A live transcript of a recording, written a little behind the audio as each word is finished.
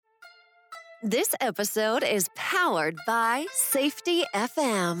This episode is powered by Safety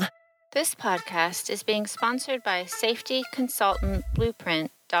FM. This podcast is being sponsored by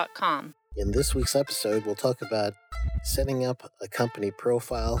safetyconsultantblueprint.com. In this week's episode, we'll talk about setting up a company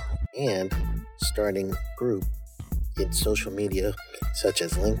profile and starting a group in social media such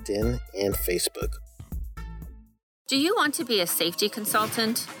as LinkedIn and Facebook. Do you want to be a safety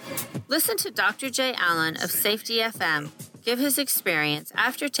consultant? Listen to Dr. Jay Allen of Safety FM give his experience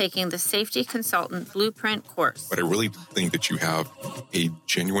after taking the Safety Consultant Blueprint course. But I really think that you have a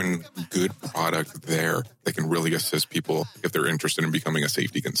genuine good product there that can really assist people if they're interested in becoming a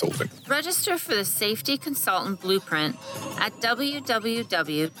safety consultant. Register for the Safety Consultant Blueprint at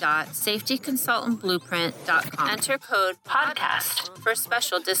www.safetyconsultantblueprint.com. Enter code PODCAST for a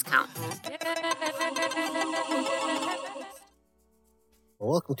special discount.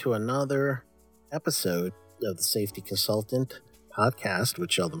 Welcome to another episode of the Safety Consultant Podcast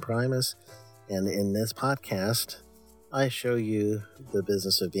with Sheldon Primus. And in this podcast, I show you the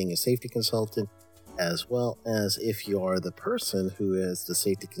business of being a safety consultant, as well as if you are the person who has the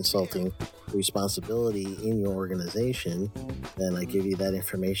safety consulting responsibility in your organization, then I give you that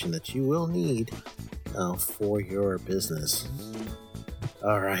information that you will need for your business.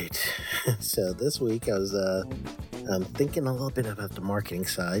 All right. So this week I was thinking a little bit about the marketing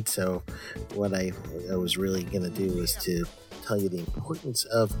side. So what I was really going to do was to tell you the importance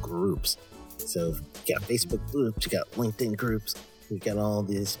of groups. So you got Facebook groups, you got LinkedIn groups, you got all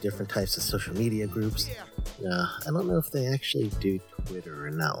these different types of social media groups. I don't know if they actually do Twitter or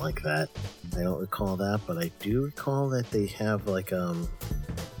not like that. I don't recall that, but I do recall that they have like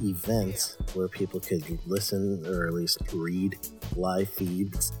events where people could listen or at least read live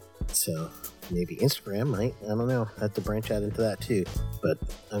feeds. So maybe Instagram might, I don't know, I have to branch out into that too. But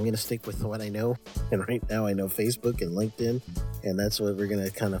I'm going to stick with what I know. And right now I know Facebook and LinkedIn, and that's what we're going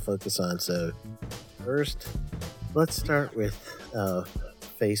to kind of focus on. So first, let's start with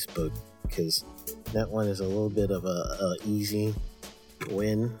Facebook, because that one is a little bit of a easy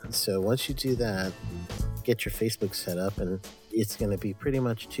win. So once you do that, get your Facebook set up, and it's going to be pretty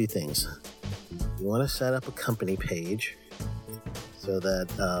much two things. You want to set up a company page so that,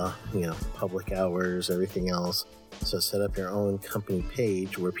 public hours, everything else. So set up your own company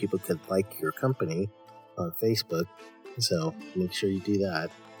page where people could like your company on Facebook. So make sure you do that.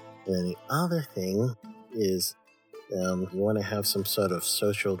 And then the other thing is you want to have some sort of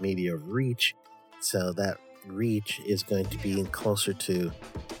social media reach. So that reach is going to be closer to,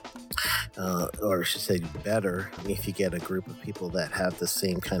 or I should say better, if you get a group of people that have the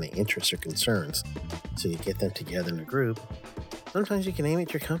same kind of interests or concerns. So you get them together in a group. Sometimes you can name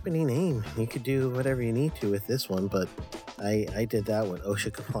it your company name. You could do whatever you need to with this one, but I did that with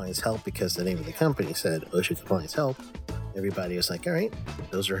OSHA Compliance Help because the name of the company said OSHA Compliance Help. Everybody was like, all right,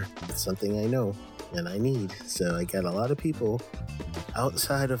 those are something I know and I need. So I got a lot of people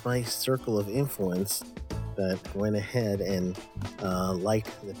outside of my circle of influence that went ahead and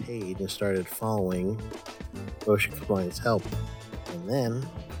liked the page and started following OSHA Compliance Help. And then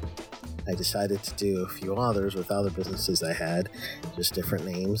I decided to do a few others with other businesses I had, just different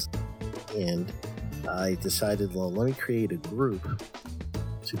names. And I decided, well, let me create a group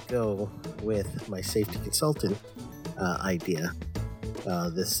to go with my safety consultant idea.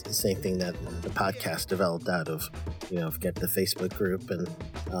 This same thing that the podcast developed out of, get the Facebook group and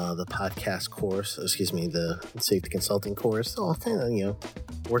the podcast course, the safety consulting course, all kind of,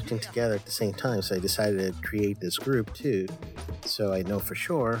 working together at the same time. So I decided to create this group too. So I know for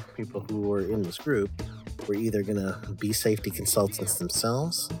sure people who were in this group were either going to be safety consultants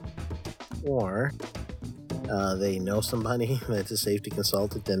themselves, or they know somebody that's a safety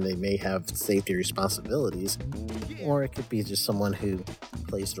consultant and they may have safety responsibilities, or it could be just someone who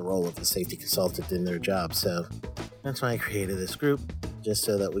plays the role of a safety consultant in their job. So that's why I created this group, just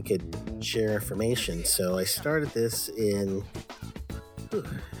so that we could share information. So I started this in,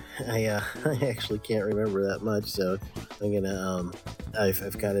 I actually can't remember that much, so I'm gonna,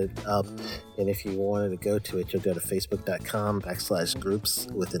 I've got it up, and if you wanted to go to it, you'll go to facebook.com/groups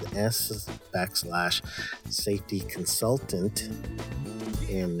with an S /safety consultant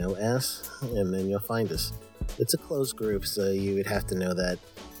and no S, and then you'll find us. It's a closed group, so you would have to know that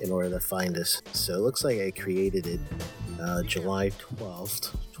in order to find us. So it looks like I created it July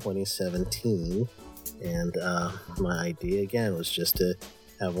 12th, 2017, and my idea again was just to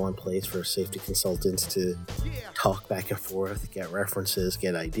have one place for safety consultants to talk back and forth, get references,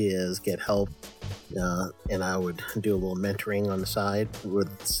 get ideas, get help, and I would do a little mentoring on the side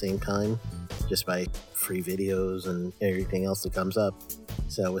at the same time, just by free videos and everything else that comes up.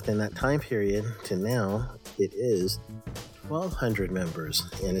 So within that time period to now, it is 1,200 members,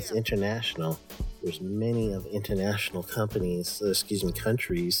 and it's international. There's many of international countries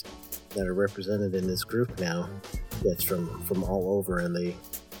that are represented in this group now. That's from all over, and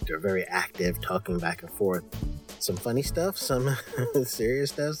they're very active, talking back and forth. Some funny stuff, some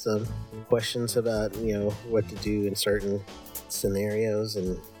serious stuff, some questions about what to do in certain scenarios,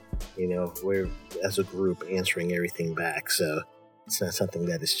 and we're as a group answering everything back. So it's not something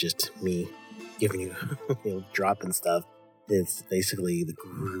that is just me giving you dropping stuff. It's basically the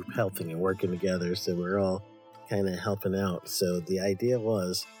group helping and working together, so we're all kind of helping out. So the idea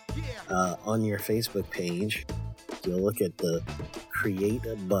was, on your Facebook page, you'll look at the create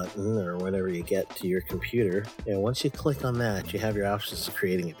a button or whatever you get to your computer, and once you click on that, you have your options of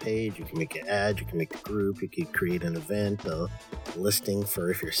creating a page. You can make an ad, you can make a group, you can create an event, a listing for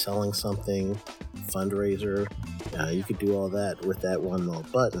if you're selling something, fundraiser. You could do all that with that one little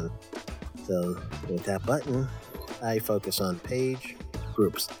button. So with that button, I focus on page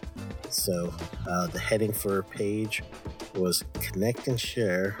groups. So the heading for page was connect and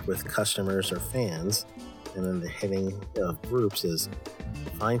share with customers or fans. And then the heading of groups is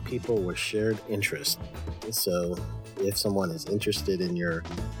find people with shared interest. So if someone is interested in your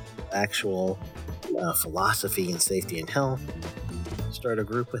actual philosophy in safety and health, start a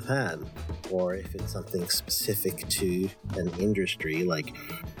group with that. Or if it's something specific to an industry like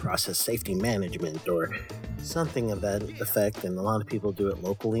process safety management or something of that effect, and a lot of people do it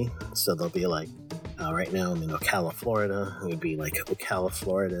locally. So they'll be like, right now I'm in Ocala, Florida. It would be like Ocala,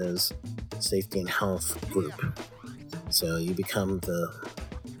 Florida's safety and health group. So you become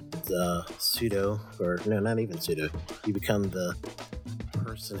the pseudo, or no, not even pseudo. You become the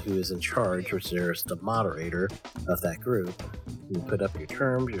person who is in charge, which there's the moderator of that group. You put up your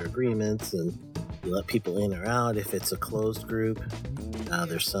terms, your agreements, and you let people in or out if it's a closed group.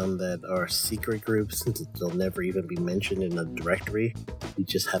 There's some that are secret groups. They'll never even be mentioned in a directory. You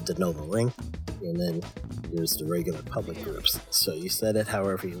just have to know the link. And then there's the regular public groups. So you set it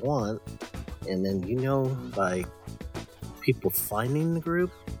however you want, and then by people finding the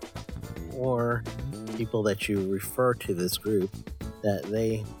group or people that you refer to this group that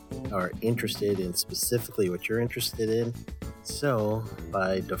they are interested in specifically what you're interested in. So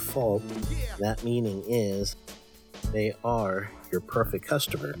by default, that meaning is they are your perfect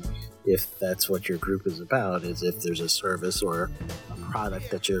customer. If that's what your group is about, is if there's a service or a product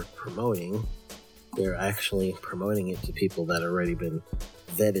that you're promoting, they're actually promoting it to people that have already been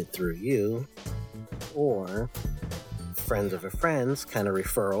vetted through you, or friends of a friend's kind of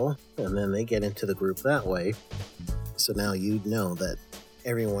referral, and then they get into the group that way. So now you know that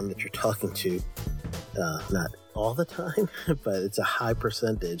everyone that you're talking to, not all the time, but it's a high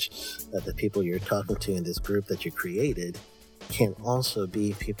percentage that the people you're talking to in this group that you created can also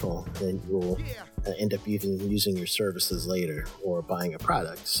be people that will end up using your services later or buying a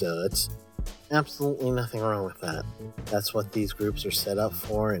product. So it's absolutely nothing wrong with that. That's what these groups are set up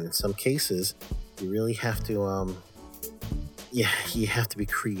for, and in some cases, you really have to, you have to be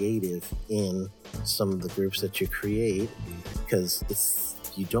creative in some of the groups that you create, because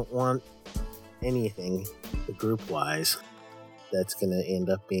you don't want anything group-wise that's going to end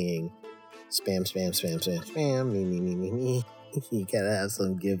up being spam, me. You gotta have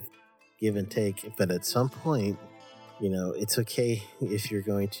some give and take, but at some point, it's okay if you're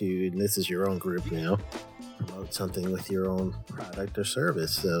going to, and this is your own group now, promote something with your own product or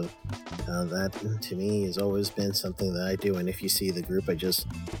service. So that to me has always been something that I do. And if you see the group I just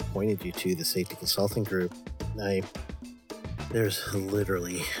pointed you to, the Safety Consulting Group, there's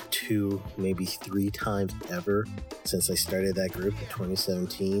literally 2, maybe 3 times ever since I started that group in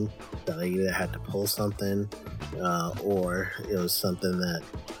 2017 that I either had to pull something or it was something that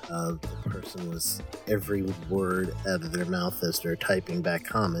the person was, every word out of their mouth as they're typing back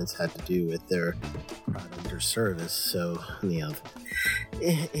comments had to do with their product or service. So,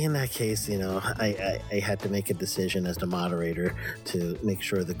 in that case, I had to make a decision as the moderator to make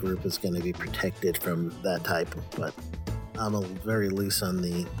sure the group is going to be protected from that type. But I'm very loose on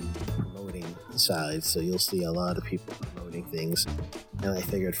the promoting side, so you'll see a lot of people promoting things. And I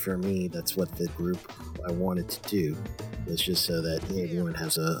figured for me, that's what the group I wanted to do. It's just so that everyone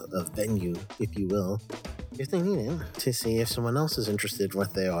has a venue, if you will, if they need it, to see if someone else is interested in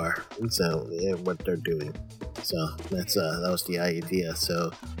what they are, and so what they're doing. So that was the idea.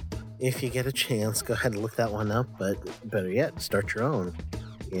 So if you get a chance, go ahead and look that one up. But better yet, start your own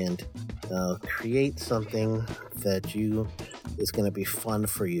and create something that is going to be fun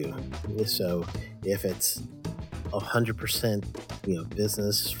for you. So if it's 100%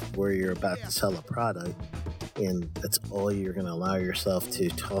 business where you're about to sell a product and that's all you're going to allow yourself to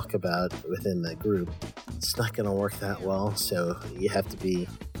talk about within that group, it's not going to work that well. So you have to be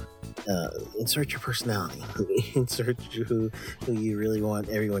insert your personality, insert who you really want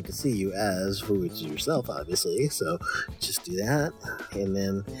everyone to see you as, who is yourself, obviously. So just do that, and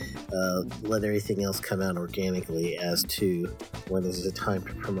then let everything else come out organically as to when is the time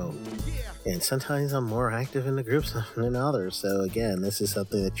to promote. And sometimes I'm more active in the groups than others. So again, this is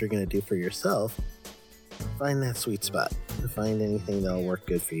something that you're going to do for yourself. Find that sweet spot. Find anything that'll work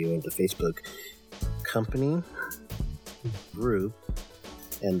good for you in the Facebook company group.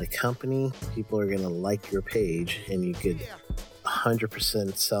 And the company, people are going to like your page, and you could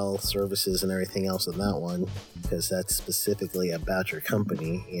 100% sell services and everything else in that one, because that's specifically about your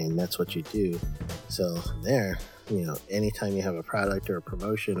company, and that's what you do. So there, anytime you have a product or a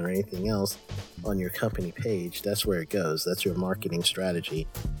promotion or anything else on your company page, that's where it goes. That's your marketing strategy.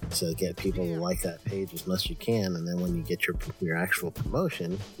 So get people to like that page as much as you can, and then when you get your actual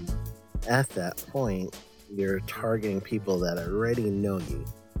promotion, at that point, you're targeting people that already know you.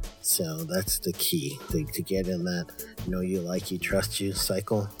 So that's the key to get in that know you, like you, trust you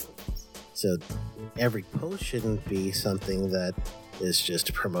cycle. So every post shouldn't be something that is just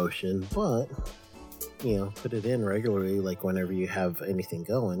a promotion, but put it in regularly, like whenever you have anything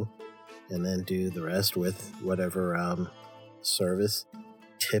going, and then do the rest with whatever service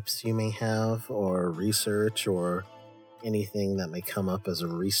tips you may have, or research, or anything that may come up as a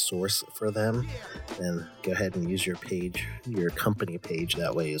resource for them. Then go ahead and use your page, your company page,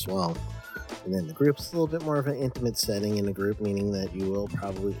 that way as well. And then the group's a little bit more of an intimate setting in the group, meaning that you will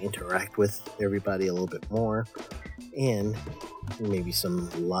probably interact with everybody a little bit more, and maybe some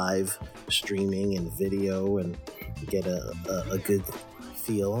live streaming and video, and get a good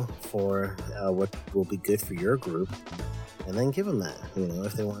feel for what will be good for your group. And then give them that.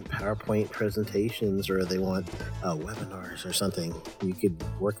 If they want PowerPoint presentations, or they want webinars or something, you could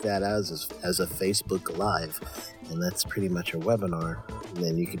work that as a Facebook Live, and that's pretty much a webinar. And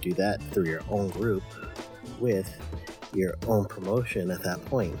then you could do that through your own group with your own promotion at that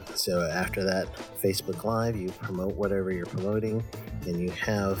point. So after that Facebook Live, you promote whatever you're promoting, and you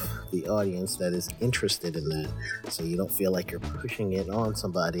have the audience that is interested in that. So you don't feel like you're pushing it on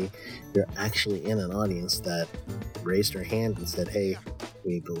somebody. You're actually in an audience that raised their hand and said, hey,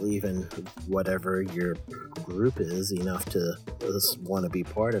 we believe in whatever your group is enough to want to be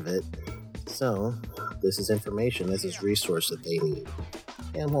part of it. So this is information, this is resource that they need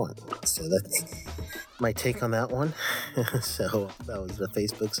and want. So that's my take on that one. So that was the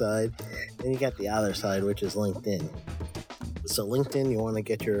Facebook side. Then you got the other side, which is LinkedIn. So LinkedIn, you want to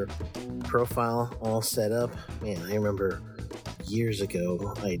get your profile all set up. Man, I remember years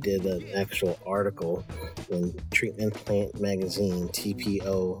ago, I did an actual article in Treatment Plant Magazine,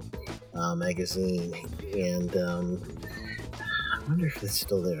 TPO magazine, and I wonder if it's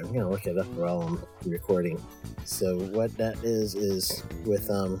still there. I'm going to look it up while I'm recording. So what that is with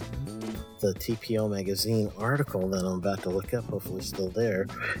the TPO magazine article that I'm about to look up, hopefully still there.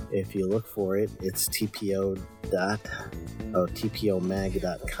 If you look for it, it's tpomag.com.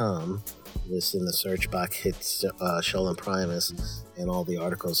 This in the search box hits Sheldon Primus, and all the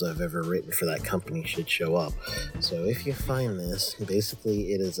articles I've ever written for that company should show up. So if you find this,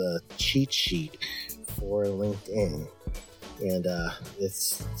 basically it is a cheat sheet for LinkedIn. And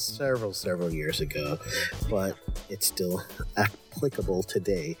it's several years ago, but it's still applicable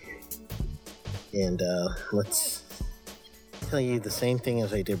today. And let's tell you the same thing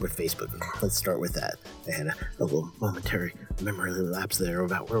as I did with Facebook. Let's start with that. I had a little momentary memory lapse there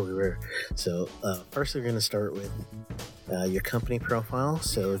about where we were. So first we're going to start with your company profile.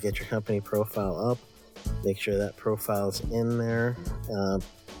 So get your company profile up. Make sure that profile's in there.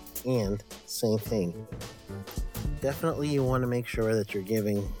 And same thing. Definitely you want to make sure that you're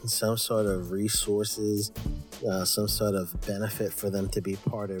giving some sort of resources, some sort of benefit for them to be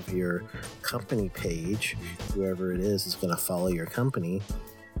part of your company page. Whoever it is going to follow your company.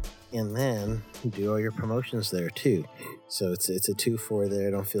 And then do all your promotions there too. So it's a 2-4 there.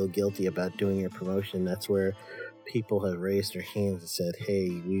 Don't feel guilty about doing your promotion. That's where people have raised their hands and said, hey,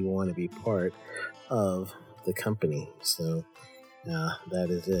 we want to be part of the company. So that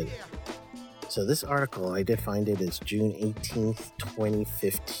is it. So this article, I did find it is June 18th,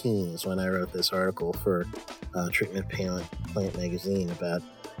 2015 is when I wrote this article for Treatment Plant Magazine about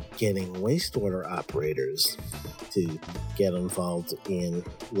getting wastewater operators to get involved in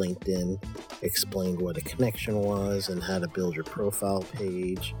LinkedIn, explained what a connection was and how to build your profile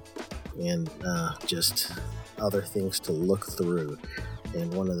page, and just other things to look through.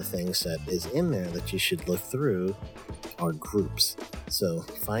 And one of the things that is in there that you should look through are groups. So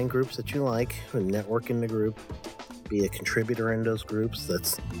find groups that you like and network in the group, be a contributor in those groups.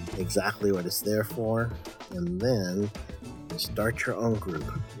 That's exactly what it's there for. And then start your own group.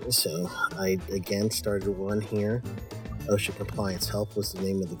 So I again started one here. OSHA Compliance Help was the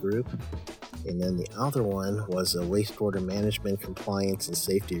name of the group. And then the other one was a Wastewater Management Compliance and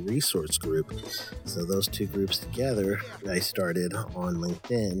Safety Resource Group. So those two groups together, I started on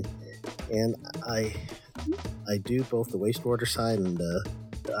LinkedIn. And I do both the wastewater side and the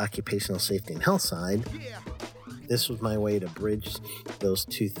occupational safety and health side. This was my way to bridge those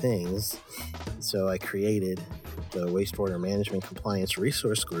two things. So I created the Wastewater Management Compliance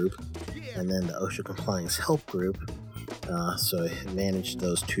Resource Group and then the OSHA Compliance Help Group. So I managed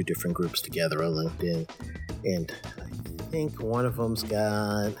those two different groups together on LinkedIn. And I think one of them's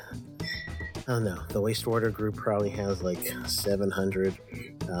got, I don't know, the wastewater group probably has like 700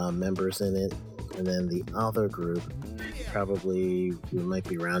 members in it. And then the other group, probably we might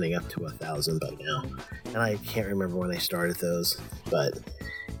be rounding up to 1,000 by now. And I can't remember when I started those, but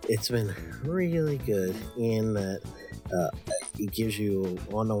it's been really good in that it gives you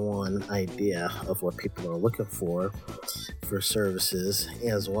a one-on-one idea of what people are looking for services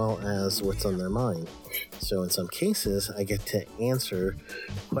as well as what's on their mind. So in some cases, I get to answer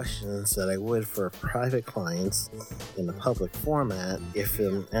questions that I would for private clients in the public format if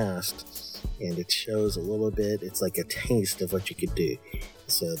I'm asked, and it shows a little bit, it's like a taste of what you could do.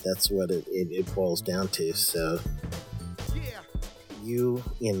 So that's what it boils down to. So you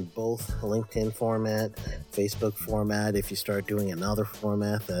in both LinkedIn format, Facebook format, if you start doing another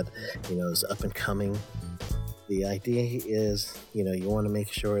format that is up and coming, the idea is, you want to make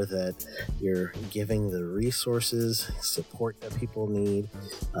sure that you're giving the resources, support that people need,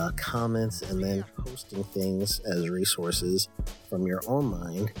 comments, and then posting things as resources from your own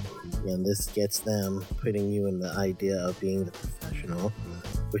mind. And this gets them putting you in the idea of being the professional,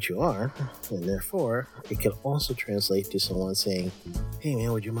 which you are. And therefore, it can also translate to someone saying, hey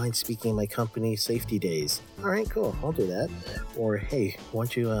man, would you mind speaking at my company safety days? All right, cool, I'll do that. Or, hey, why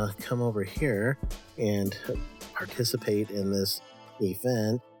don't you come over here and participate in this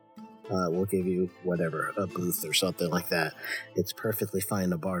event? We'll give you whatever, a booth or something like that. It's perfectly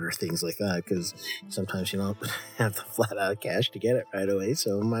fine to barter things like that because sometimes you don't have the flat out cash to get it right away,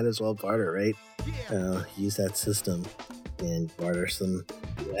 so might as well barter, right? Use that system and barter some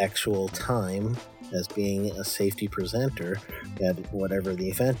actual time as being a safety presenter at whatever the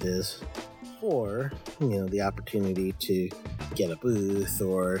event is, or the opportunity to get a booth,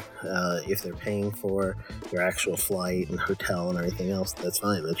 or if they're paying for their actual flight and hotel and everything else, that's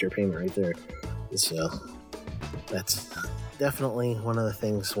fine. That's your payment right there. So that's definitely one of the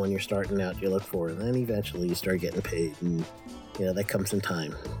things when you're starting out you look for, and then eventually you start getting paid, and that comes in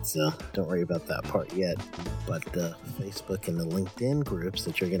time. So don't worry about that part yet. But the Facebook and the LinkedIn groups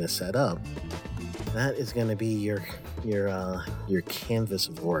that you're going to set up, that is going to be your canvas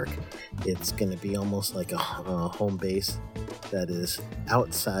of work. It's going to be almost like a home base that is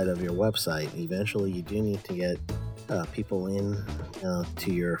outside of your website. Eventually, you do need to get people in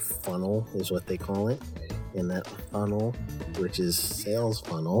to your funnel, is what they call it. And that funnel, which is sales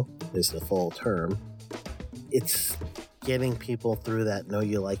funnel, is the full term. It's getting people through that know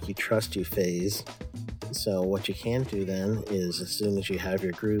you, like you, trust you phase. So what you can do then is, as soon as you have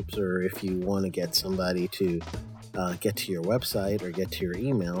your groups, or if you want to get somebody to get to your website or get to your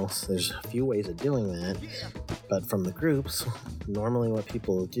emails, there's a few ways of doing that. But from the groups, normally what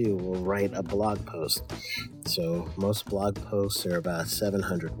people will do will write a blog post. So most blog posts are about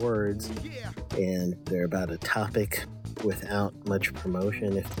 700 words, and they're about a topic without much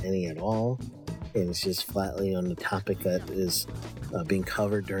promotion, if any at all. And it's just flatly on the topic that is being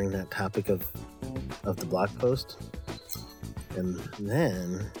covered during that topic of the blog post. And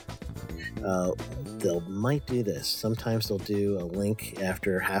then they might do this. Sometimes they'll do a link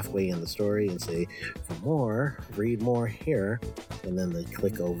after halfway in the story and say, for more, read more here. And then they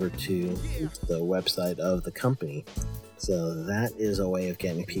click over to the website of the company. So that is a way of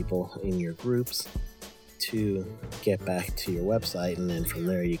getting people in your groups to get back to your website. And then from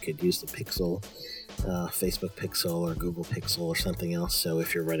there, you could use the Pixel, Facebook Pixel or Google Pixel or something else. So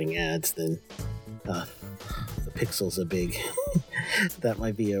if you're running ads, then the Pixel's a big that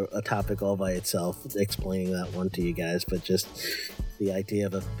might be a topic all by itself, explaining that one to you guys. But just the idea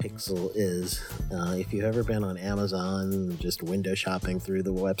of a pixel is, if you've ever been on Amazon, just window shopping through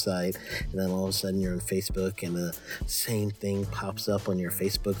the website, and then all of a sudden you're on Facebook and the same thing pops up on your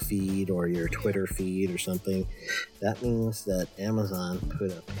Facebook feed or your Twitter feed or something, that means that Amazon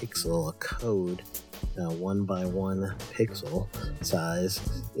put a pixel, a code, 1x1 pixel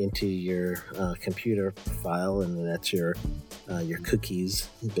size into your computer file, and that's your cookies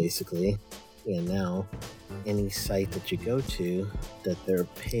basically. And now any site that you go to that they're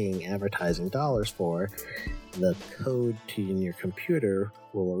paying advertising dollars for, the code to in your computer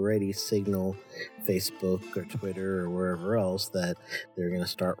will already signal Facebook or Twitter or wherever else that they're going to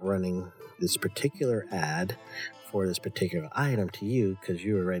start running this particular ad for this particular item to you because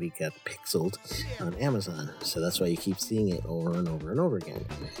you already got pixeled on Amazon. So that's why you keep seeing it over and over and over again.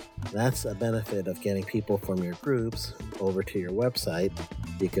 That's a benefit of getting people from your groups over to your website.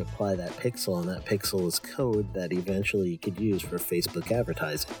 You can apply that pixel, and that pixel is code that eventually you could use for Facebook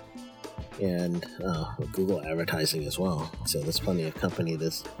advertising and Google advertising as well. So there's plenty of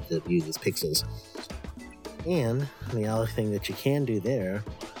companies that uses pixels. And the other thing that you can do there,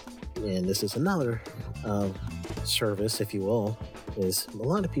 and this is another service, if you will, is a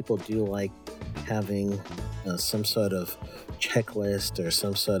lot of people do like having some sort of checklist or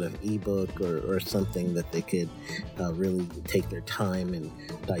some sort of ebook or something that they could really take their time and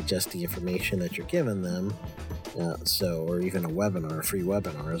digest the information that you're giving them. Or even a free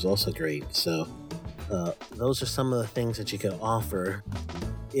webinar is also great. So those are some of the things that you could offer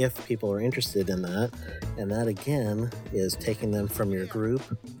if people are interested in that. And that again is taking them from your group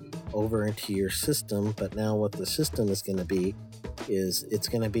over into your system. But now what the system is going to be is it's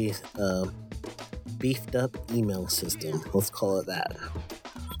going to be a beefed up email system. Let's call it that.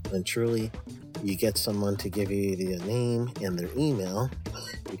 And truly, you get someone to give you their name and their email.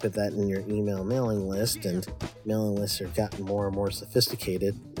 You put that in your email mailing list, and mailing lists are gotten more and more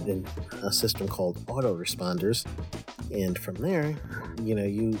sophisticated in a system called autoresponders. And from there,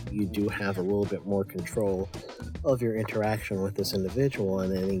 you do have a little bit more control of your interaction with this individual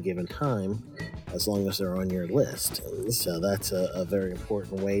at any given time, as long as they're on your list. So that's a very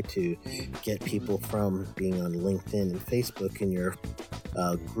important way to get people from being on LinkedIn and Facebook in your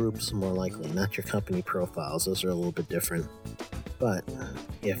groups, more likely, not your company profiles. Those are a little bit different. But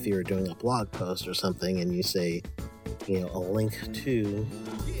if you're doing a blog post or something and you say, a link to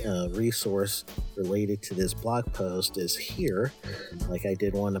a resource related to this blog post is here, like I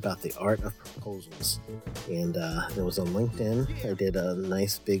did one about the art of proposals, and it was on LinkedIn. I did a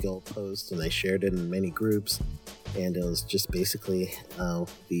nice big old post and I shared it in many groups, and it was just basically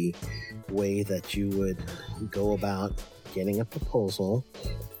the way that you would go about getting a proposal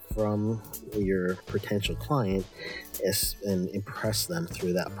from your potential client and impress them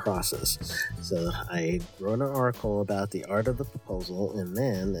through that process. So I wrote an article about the art of the proposal, and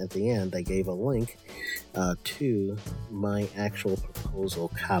then at the end I gave a link to my actual proposal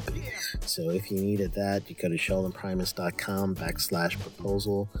copy. So if you needed that, you go to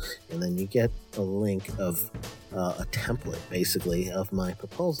sheldonprimus.com/proposal, and then you get a link of a template basically of my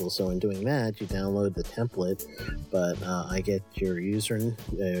proposal. So in doing that, you download the template, but I get your I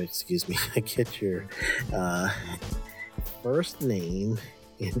get your first name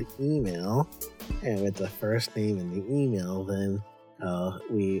and email, and with the first name and the email, then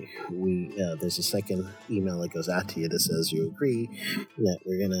there's a second email that goes out to you that says you agree that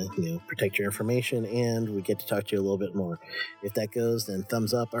we're gonna protect your information, and we get to talk to you a little bit more. If that goes, then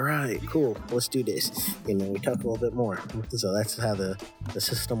thumbs up. All right, cool, let's do this. We talk a little bit more. So that's how the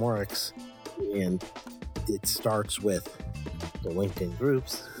system works, and it starts with the LinkedIn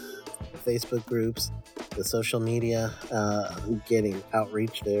groups, the Facebook groups, the social media, getting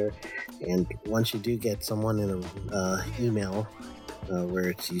outreach there. And once you do get someone in an email where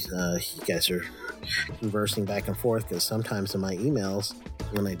it's you guys are conversing back and forth, because sometimes in my emails,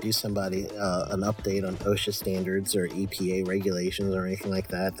 when I do somebody an update on OSHA standards or EPA regulations or anything like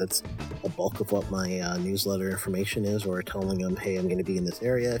that, that's a bulk of what my newsletter information is, or telling them, hey, I'm going to be in this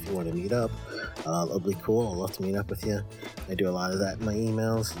area if you want to meet up. It'll be cool. I'd love to meet up with you. I do a lot of that in my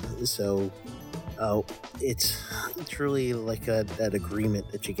emails. So it's truly like that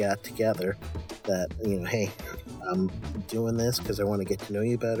agreement that you got together that, hey, I'm doing this because I want to get to know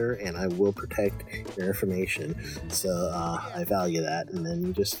you better, and I will protect your information. So I value that. And then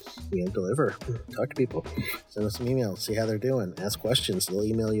you just deliver, talk to people, send them some emails, see how they're doing, ask questions. They'll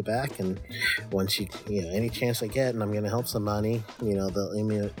email you back, and once you any chance I get and I'm going to help somebody,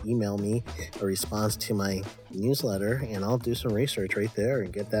 they'll email me a response to my newsletter, and I'll do some research right there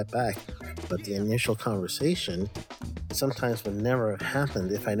and get that back. But the initial conversation sometimes would never have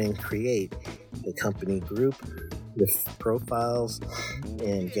happened if I didn't create the company group with profiles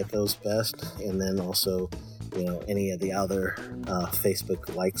and get those best, and then also any of the other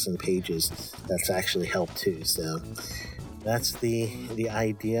Facebook likes and pages. That's actually helped too. So that's the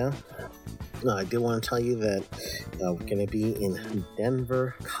idea. I do want to tell you that we're going to be in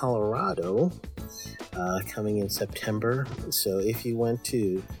Denver, Colorado, coming in September. So if you went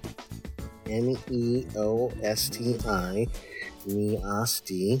to NEOSTI,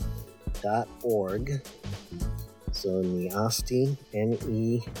 So Neosti,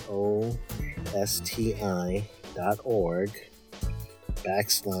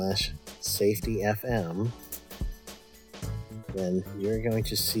 NEOSTI.org/SafetyFM. Then you're going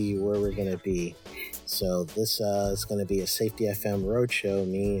to see where we're going to be. So this is going to be a Safety FM roadshow.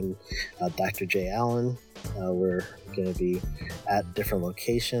 Me and Dr. J. Allen, we're going to be at different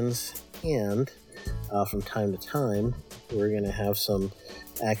locations, and from time to time, we're going to have some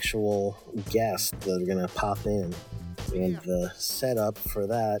actual guests that are going to pop in. And the setup for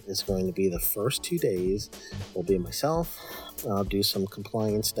that is going to be the first 2 days will be myself. I'll do some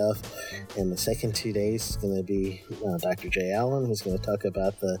compliance stuff. And the second 2 days is going to be Dr. J. Allen, who's going to talk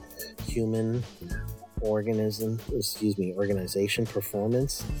about the human organization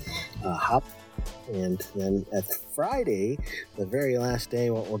performance, HOP. And then at Friday, the very last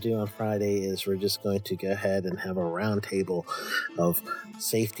day, what we'll do on Friday is we're just going to go ahead and have a roundtable of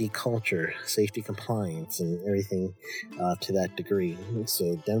safety culture, safety compliance, and everything to that degree.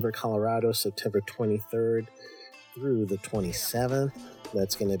 So Denver, Colorado, September 23rd through the 27th.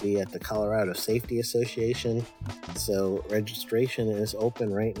 That's going to be at the Colorado Safety Association. So registration is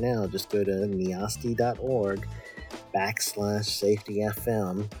open right now. Just go to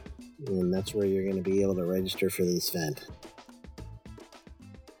neosti.org/SafetyFM. And that's where you're going to be able to register for this event.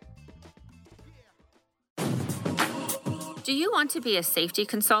 Do you want to be a safety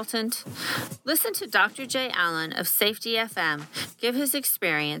consultant? Listen to Dr. J. Allen of Safety FM give his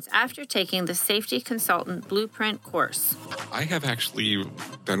experience after taking the Safety Consultant Blueprint course. I have actually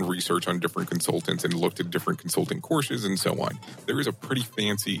done research on different consultants and looked at different consulting courses and so on. There is a pretty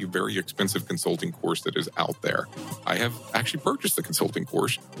fancy, very expensive consulting course that is out there. I have actually purchased the consulting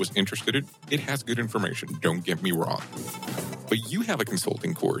course, was interested in it. It has good information, don't get me wrong. But you have a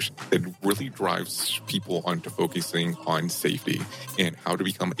consulting course that really drives people onto focusing on safety and how to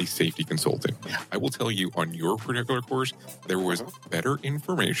become a safety consultant. I will tell you, on your particular course, there was better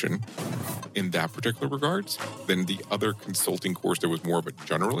information in that particular regards than the other consulting course that was more of a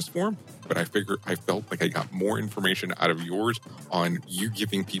generalist form. But I felt like I got more information out of yours on you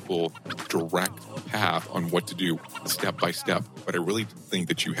giving people direct path on what to do step by step. But I really think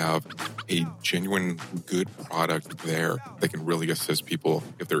that you have a genuine good product there that can really assist people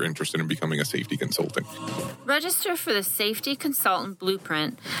if they're interested in becoming a safety consultant. Register for the Safety Consultant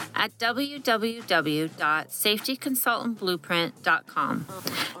Blueprint at www.safetyconsultantblueprint.com.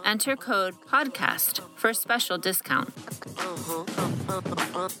 Enter code PODCAST for a special discount.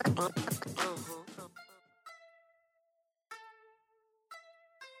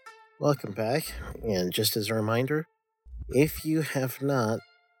 Welcome back. And just as a reminder, if you have not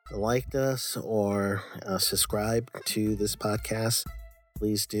liked us or subscribed to this podcast,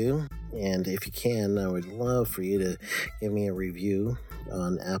 please do. And if you can, I would love for you to give me a review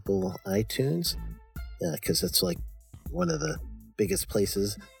on Apple iTunes, because that's like one of the biggest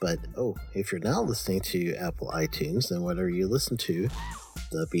places. But if you're not listening to Apple iTunes, then whatever you listen to,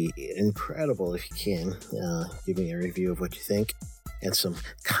 that'd be incredible if you can give me a review of what you think and some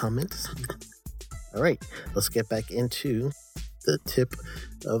comments. All right, let's get back into the tip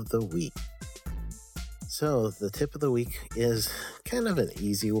of the week. So the tip of the week is kind of an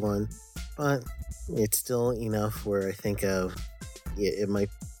easy one, but it's still enough where I think it might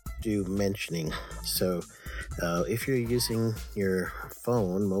do mentioning. So if you're using your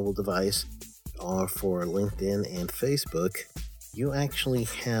phone, mobile device, or for LinkedIn and Facebook, you actually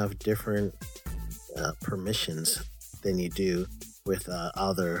have different permissions than you do with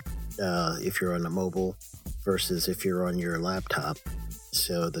other if you're on a mobile versus if you're on your laptop.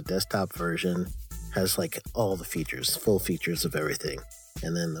 So the desktop version has like all the features, full features of everything.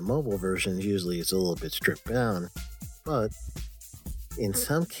 And then the mobile version usually is a little bit stripped down. But in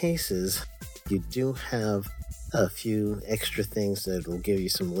some cases, you do have a few extra things that will give you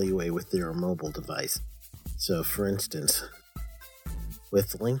some leeway with your mobile device. So for instance,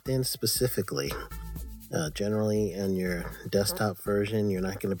 with LinkedIn specifically, generally in your desktop version, you're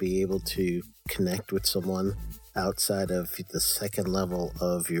not going to be able to connect with someone outside of the second level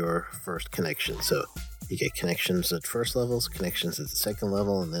of your first connection. So you get connections at first levels, connections at the second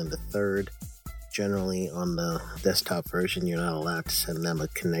level, and then the third. Generally on the desktop version, you're not allowed to send them a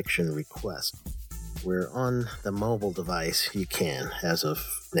connection request. Where on the mobile device, you can, as of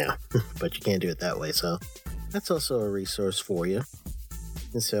now, but you can't do it that way. So that's also a resource for you.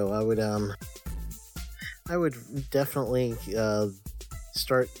 And so I would definitely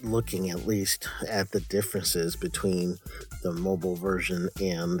start looking at least at the differences between the mobile version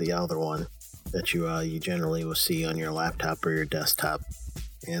and the other one that you generally will see on your laptop or your desktop,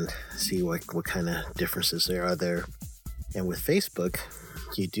 and see what kind of differences there are there. And with Facebook,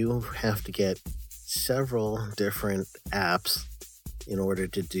 you do have to get several different apps in order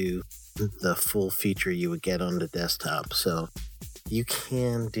to do the full feature you would get on the desktop. So you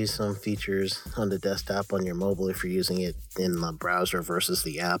can do some features on the desktop on your mobile if you're using it in the browser versus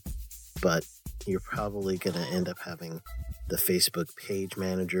the app, but you're probably going to end up having the Facebook page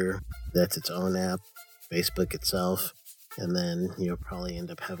manager. That's its own app, Facebook itself, and then you'll probably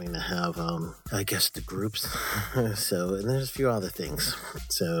end up having to have, the groups. So, and there's a few other things.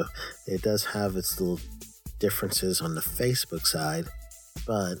 So it does have its little differences on the Facebook side,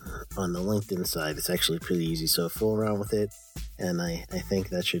 but on the LinkedIn side, it's actually pretty easy. So fool around with it, and I think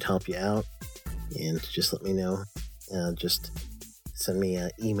that should help you out. And just let me know. Just send me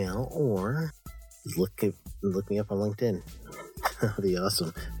an email or look me up on LinkedIn. That'll be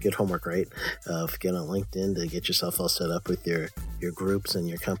awesome. Good homework, right? Get on LinkedIn to get yourself all set up with your groups and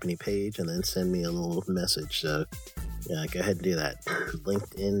your company page, and then send me a little message. So yeah, go ahead and do that.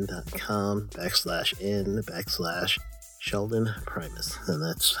 LinkedIn.com/Sheldon Primus. And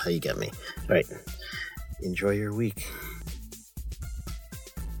that's how you get me. All right. Enjoy your week.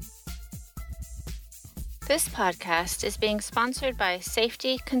 This podcast is being sponsored by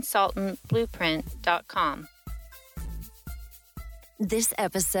safetyconsultantblueprint.com. This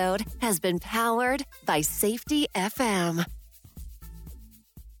episode has been powered by Safety FM.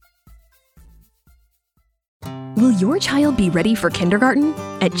 Will your child be ready for kindergarten?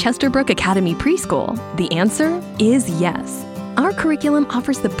 At Chesterbrook Academy Preschool, the answer is yes. Our curriculum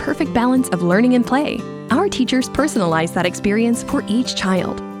offers the perfect balance of learning and play. Our teachers personalize that experience for each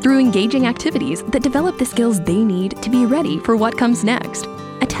child through engaging activities that develop the skills they need to be ready for what comes next.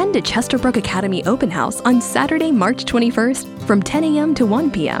 Attend a Chesterbrook Academy open house on Saturday, March 21st from 10 a.m. to 1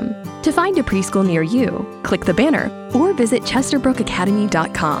 p.m. To find a preschool near you, click the banner or visit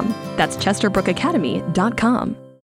chesterbrookacademy.com. That's chesterbrookacademy.com.